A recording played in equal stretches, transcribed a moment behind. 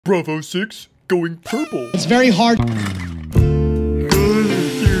Bravo 6 going purple. It's very hard.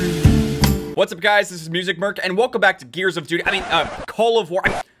 What's up, guys? This is MWIII, and welcome back to Gears of Duty. Call of War.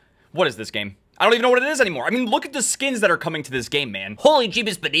 What is this game? I don't even know what it is anymore. I mean, look at the skins that are coming to this game, man. Holy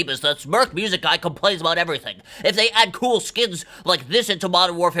jeebus bedeebus, the MWIII complains about everything. If they add cool skins like this into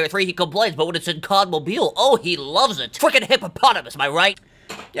Modern Warfare 3, he complains, but when it's in COD Mobile, oh, he loves it. Frickin' hippopotamus, am I right?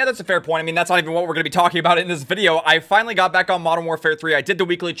 Yeah, that's a fair point. I mean, that's not even what we're going to be talking about in this video. I finally got back on Modern Warfare 3. I did the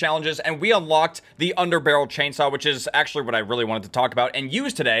weekly challenges, and we unlocked the underbarrel chainsaw, which is actually what I really wanted to talk about and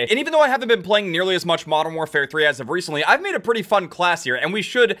use today. And even though I haven't been playing nearly as much Modern Warfare 3 as of recently, I've made a pretty fun class here, and we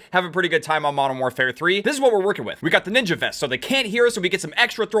should have a pretty good time on Modern Warfare 3. This is what we're working with. We got the ninja vest, so they can't hear us, so we get some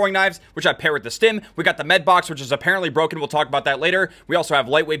extra throwing knives, which I pair with the stim. We got the med box, which is apparently broken. We'll talk about that later. We also have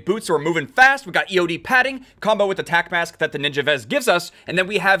lightweight boots, so we're moving fast. We got EOD padding, combo with the tac mask that the ninja vest gives us, and then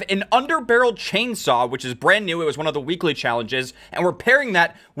we have an underbarrel chainsaw, which is brand new. It was one of the weekly challenges, and we're pairing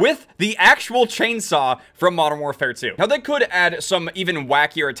that with the actual chainsaw from Modern Warfare 2. Now, they could add some even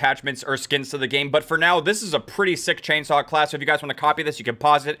wackier attachments or skins to the game, but for now, this is a pretty sick chainsaw class. So if you guys want to copy this, you can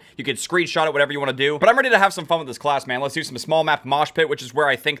pause it, you can screenshot it, whatever you want to do. But I'm ready to have some fun with this class, man. Let's do some small map mosh pit, which is where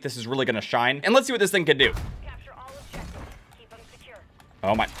I think this is really going to shine. And let's see what this thing can do. Capture all objectives. Keep them secure.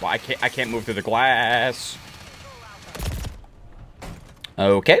 Oh my, well, I can't move through the glass.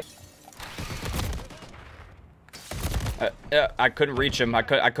 Okay. I couldn't reach him. I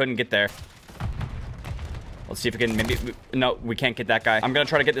couldn't get there. Let's see if we can maybe... No, we can't get that guy. I'm gonna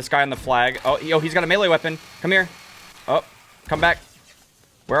try to get this guy on the flag. Oh, yo, he's got a melee weapon. Come here. Oh, come back.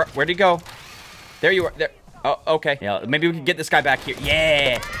 Where'd he go? There you are. There. Oh, okay. Yeah, maybe we can get this guy back here.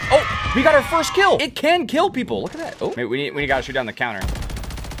 Yeah. Oh, we got our first kill. It can kill people. Look at that. Oh, maybe we gotta shoot down the counter.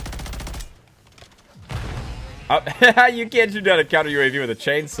 Oh, you can't shoot down a counter UAV with a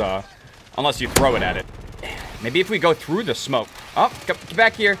chainsaw unless you throw it at it. Maybe if we go through the smoke. Oh, get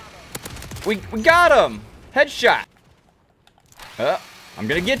back here. We got him. Headshot. I'm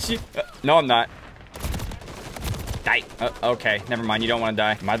gonna get you. No, I'm not. Die. Okay, never mind. You don't want to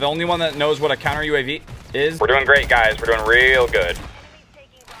die. Am I the only one that knows what a counter UAV is? We're doing great, guys. We're doing real good.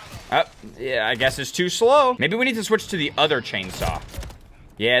 Yeah, I guess it's too slow. Maybe we need to switch to the other chainsaw.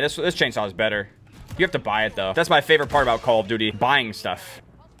 Yeah, this chainsaw is better. You have to buy it, though. That's my favorite part about Call of Duty. Buying stuff.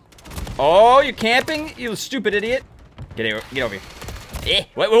 Oh, you're camping? You stupid idiot. Get over here.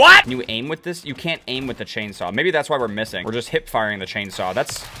 Wait, what? Can you aim with this? You can't aim with the chainsaw. Maybe that's why we're missing. We're just hip firing the chainsaw.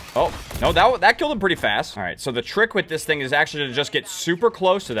 That's... Oh, no, that killed him pretty fast. All right, so the trick with this thing is actually to just get super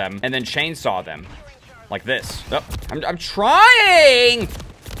close to them and then chainsaw them. Like this. Oh, I'm trying!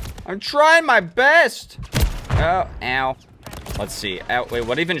 I'm trying my best. Oh, ow. Let's see. Wait,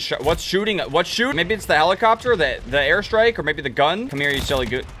 what's shooting? What's shooting? Maybe it's the helicopter, the airstrike, or maybe the gun. Come here, you silly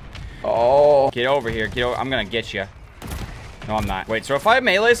goot. Oh. Get over here. Get over. I'm gonna get you. No, I'm not. Wait, so if I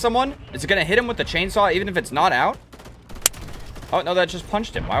melee someone, is it gonna hit him with the chainsaw even if it's not out? Oh, no, that just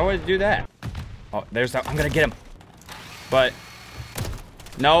punched him. Why would it do that? Oh, there's that. I'm gonna get him. But,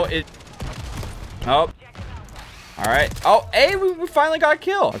 no, it... Oh. All right. Oh, hey, we finally got a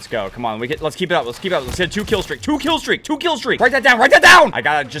kill. Let's go. Come on. Let's keep it up. Let's keep it up. Let's get a 2-kill streak. 2-kill streak. 2-kill streak. Write that down. Write that down. I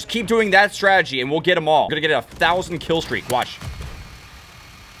gotta just keep doing that strategy and we'll get them all. We're gonna get a 1,000 kill streak. Watch.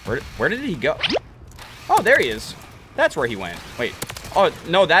 Where did he go? Oh, there he is. That's where he went. Wait. Oh,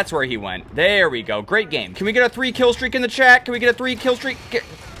 no, that's where he went. There we go. Great game. Can we get a 3-kill streak in the chat? Can we get a 3-kill streak? Get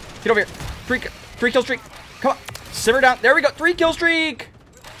over here. 3-kill streak. Come on. Simmer down. There we go. 3-kill streak.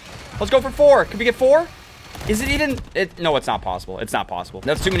 Let's go for 4. Can we get 4? Is it even... No, it's not possible. It's not possible.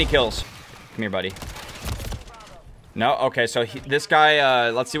 That's too many kills. Come here, buddy. No? Okay, so this guy...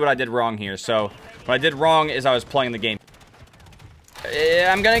 let's see what I did wrong here. So, what I did wrong is I was playing the game.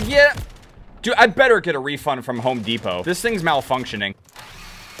 I'm gonna get... Dude, I better get a refund from Home Depot. This thing's malfunctioning.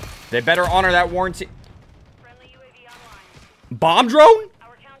 They better honor that warranty. Bomb drone?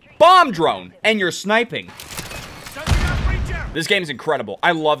 Bomb drone! And you're sniping. This game's incredible.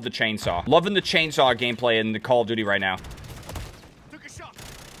 I love the chainsaw. Loving the chainsaw gameplay in the Call of Duty right now.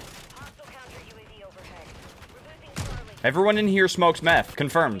 Everyone in here smokes meth.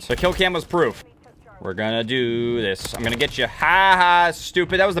 Confirmed. The kill cam was proof. We're gonna do this. I'm gonna get you. Ha ha,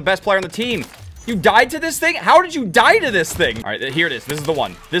 stupid. That was the best player on the team. You died to this thing? How did you die to this thing? All right, here it is. This is the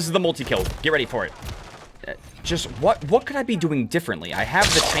one. This is the multi-kill. Get ready for it. Just what could I be doing differently? I have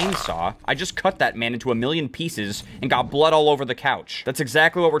the chainsaw. I just cut that man into a million pieces and got blood all over the couch. That's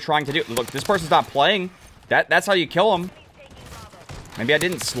exactly what we're trying to do. Look, this person's not playing. That's how you kill him. Maybe I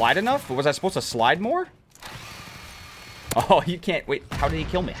didn't slide enough? But was I supposed to slide more? Oh, you can't. Wait, how did he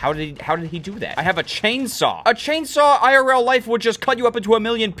kill me? How did he do that? I have a chainsaw. A chainsaw IRL life would just cut you up into a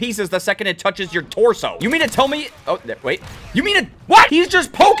million pieces the second it touches your torso. You mean to tell me? Oh, wait. You mean to what? He's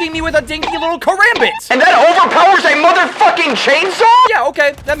just poking me with a dinky little karambit. And that overpowers a motherfucking chainsaw? Yeah,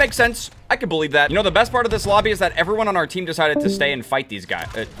 okay. That makes sense. I can believe that. You know, the best part of this lobby is that everyone on our team decided to stay and fight these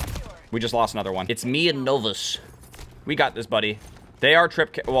guys. We just lost another one. It's me and Novus. We got this, buddy. They are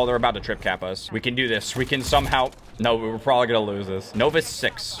well, they're about to trip cap us. We can do this. We can somehow... No, we're probably gonna lose this. Novus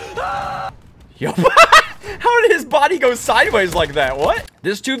 6. Yo, how did his body go sideways like that? What?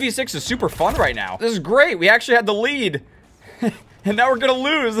 This 2v6 is super fun right now. This is great. We actually had the lead. And now we're gonna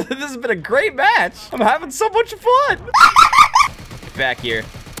lose. This has been a great match. I'm having so much fun. Back here.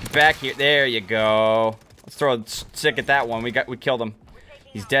 Back here. There you go. Let's throw a stick at that one. We killed him.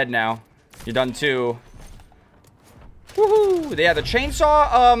 He's dead now. You're done too. Woohoo! Yeah, the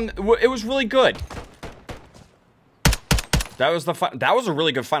chainsaw, it was really good. That was a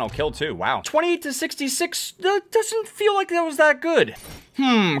really good final kill too. Wow. 28 to 66. That doesn't feel like that was that good.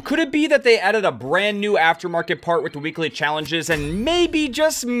 Could it be that they added a brand new aftermarket part with the weekly challenges and maybe,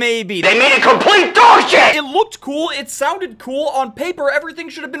 just maybe, They made a complete dog shit! it looked cool, it sounded cool, on paper, everything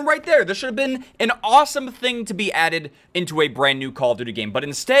should have been right there. This should have been an awesome thing to be added into a brand new Call of Duty game, but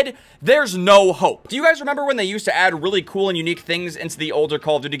instead, there's no hope. Do you guys remember when they used to add really cool and unique things into the older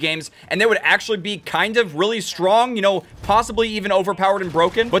Call of Duty games, and they would actually be kind of really strong, you know, possibly even overpowered and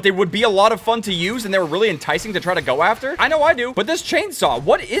broken, but they would be a lot of fun to use, and they were really enticing to try to go after? I know I do, but this chainsaw,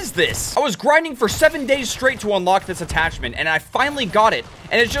 what is this? I was grinding for 7 days straight to unlock this attachment, and I finally got it,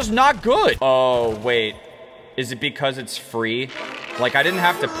 and it's just not good. Oh, wait. Is it because it's free? Like, I didn't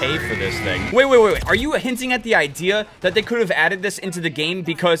have to pay for this thing. Wait. Are you hinting at the idea that they could have added this into the game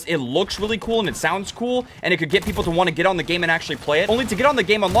because it looks really cool and it sounds cool, and it could get people to want to get on the game and actually play it? Only to get on the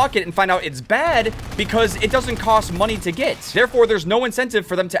game, unlock it, and find out it's bad because it doesn't cost money to get. Therefore, there's no incentive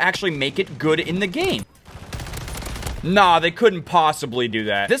for them to actually make it good in the game. Nah, they couldn't possibly do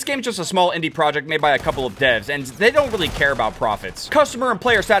that. This game's just a small indie project made by a couple of devs, and they don't really care about profits. Customer and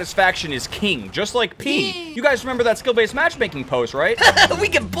player satisfaction is king, just like ping. You guys remember that skill-based matchmaking post, right? We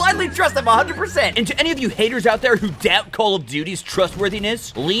can blindly trust them 100%. And to any of you haters out there who doubt Call of Duty's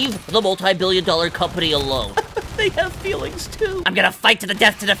trustworthiness, Leave the multi-billion-dollar company alone. they have feelings too. I'm gonna fight to the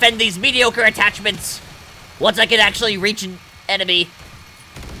death to defend these mediocre attachments. Once I can actually reach an enemy.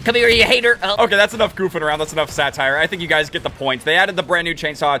 Come here, you hater. Oh. Okay, that's enough goofing around. That's enough satire. I think you guys get the point. They added the brand new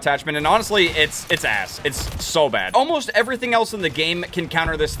chainsaw attachment, and honestly, it's ass. It's so bad. Almost everything else in the game can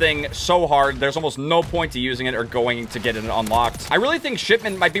counter this thing so hard. There's almost no point to using it or going to get it unlocked. I really think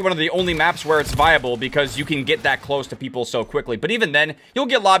Shipment might be one of the only maps where it's viable because you can get that close to people so quickly. But even then, you'll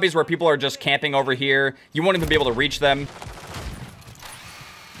get lobbies where people are just camping over here. You won't even be able to reach them.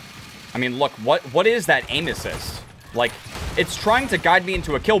 I mean, look, what is that aim assist? Like, it's trying to guide me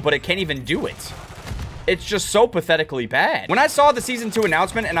into a kill, but it can't even do it. It's just so pathetically bad. When I saw the Season 2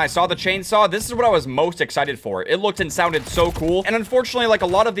 announcement and I saw the chainsaw, this is what I was most excited for. It looked and sounded so cool, and unfortunately, like a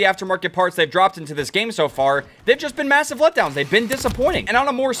lot of the aftermarket parts they've dropped into this game so far, they've just been massive letdowns. They've been disappointing. And on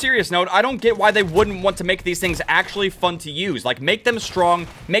a more serious note, I don't get why they wouldn't want to make these things actually fun to use. Like, make them strong,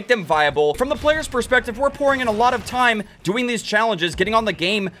 make them viable. From the player's perspective, we're pouring in a lot of time doing these challenges, getting on the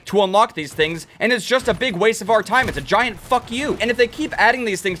game to unlock these things, and it's just a big waste of our time. It's a giant fuck you. And if they keep adding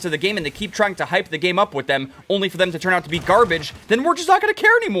these things to the game and they keep trying to hype the game up with them, only for them to turn out to be garbage, then we're just not gonna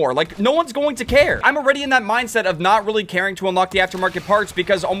care anymore. Like, no one's going to care. I'm already in that mindset of not really caring to unlock the aftermarket parts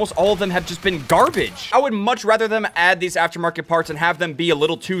because almost all of them have just been garbage. I would much rather them add these aftermarket parts and have them be a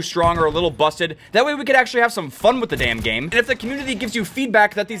little too strong or a little busted. That way we could actually have some fun with the damn game. And if the community gives you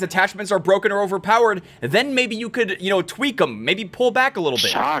feedback that these attachments are broken or overpowered, then maybe you could, you know, tweak them, maybe pull back a little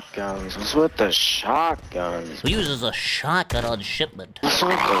bit. Shotguns. What's with the shotguns? Who uses a shotgun on Shipment? What's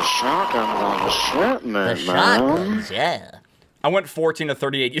with the shotguns on the shipment, The man? shotguns, yeah. I went 14 to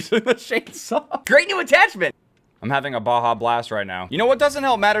 38 using the chainsaw. Great new attachment. I'm having a Baja Blast right now. You know what doesn't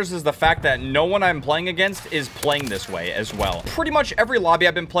help matters is the fact that no one I'm playing against is playing this way as well. Pretty much every lobby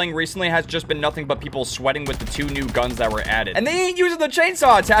I've been playing recently has just been nothing but people sweating with the 2 new guns that were added. And they ain't using the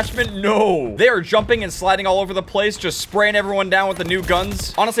chainsaw attachment, no. They are jumping and sliding all over the place, just spraying everyone down with the new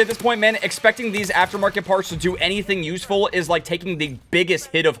guns. Honestly, at this point, man, expecting these aftermarket parts to do anything useful is like taking the biggest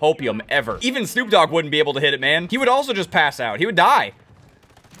hit of hopium ever. Even Snoop Dogg wouldn't be able to hit it, man. He would also just pass out. He would die.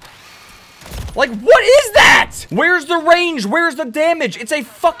 Like, what is that? Where's the range? Where's the damage? It's a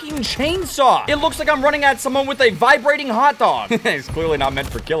fucking chainsaw. It looks like I'm running at someone with a vibrating hot dog. It's clearly not meant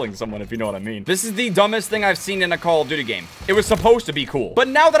for killing someone, if you know what I mean. This is the dumbest thing I've seen in a Call of Duty game. It was supposed to be cool. But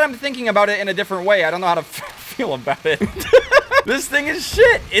now that I'm thinking about it in a different way, I don't know how to feel about it. This thing is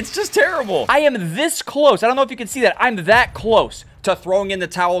shit. It's just terrible. I am this close. I don't know if you can see that. I'm that close to throwing in the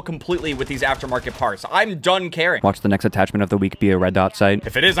towel completely with these aftermarket parts. I'm done caring. Watch the next attachment of the week be a red dot sight.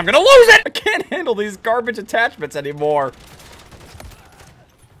 If it is, I'm gonna lose it. I can't handle these garbage attachments anymore.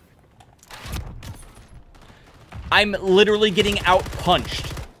 I'm literally getting out-punched.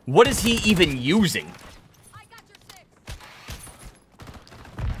 What is he even using?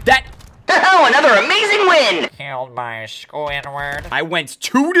 That... Oh, another amazing win! Killed by Squidward. I went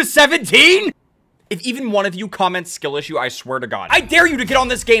 2 to 17? If even one of you comments skill issue, I swear to God. I dare you to get on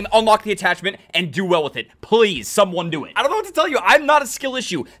this game, unlock the attachment, and do well with it. Please, someone do it. I don't know what to tell you. I'm not a skill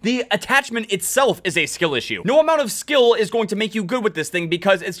issue. The attachment itself is a skill issue. No amount of skill is going to make you good with this thing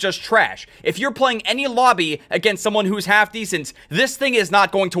because it's just trash. If you're playing any lobby against someone who's half decent, this thing is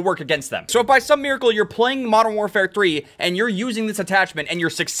not going to work against them. So if by some miracle you're playing Modern Warfare 3 and you're using this attachment and you're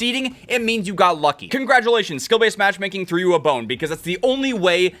succeeding, it means you got lucky. Congratulations, skill-based matchmaking threw you a bone because that's the only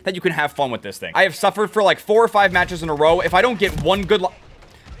way that you can have fun with this thing. I have suffered for like 4 or 5 matches in a row. If I don't get one good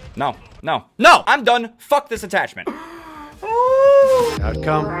No, I'm done. Fuck this attachment.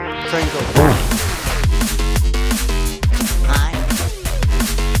 Outcome, train goes.